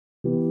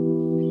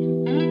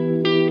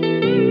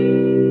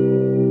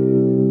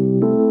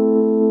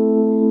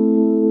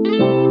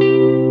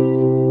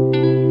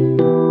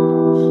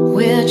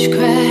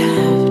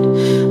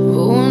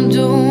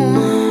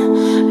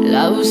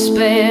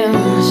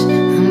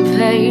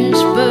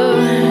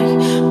iceberg,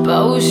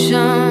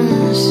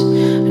 potions,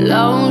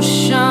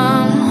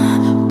 lotion,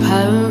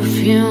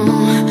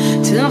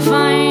 perfume to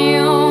find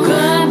you.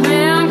 Good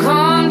man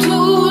come to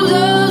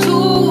the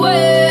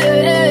way.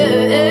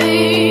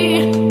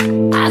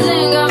 I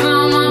think I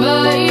found my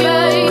baby.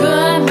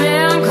 Good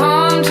man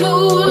come to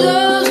the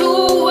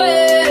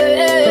way.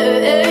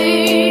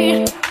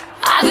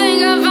 I think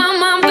I found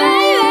my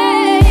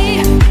baby.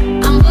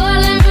 I'm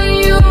falling for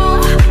you.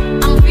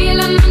 I'm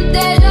feeling the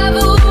deja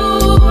vu.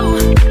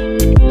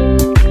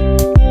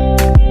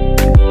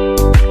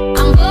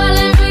 I'm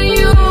falling for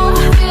you.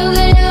 Feel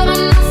the love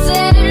and I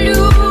set it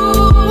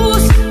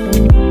loose.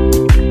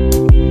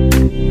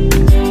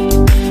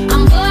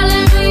 I'm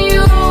falling for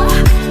you.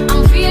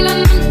 I'm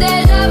feeling the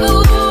deja vu.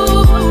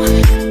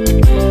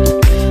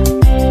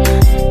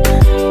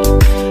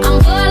 I'm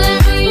falling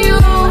for you.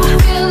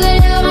 Feel the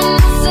love and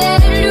I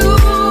set it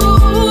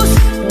loose.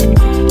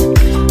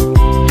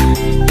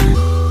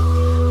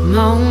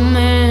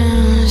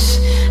 Moments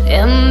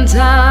in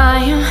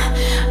time,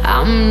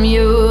 I'm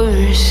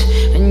yours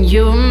and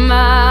you're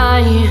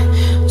mine.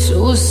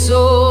 Two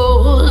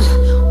souls,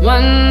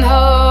 one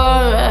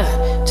heart,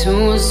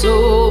 two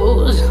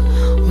souls,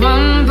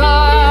 one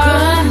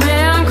part.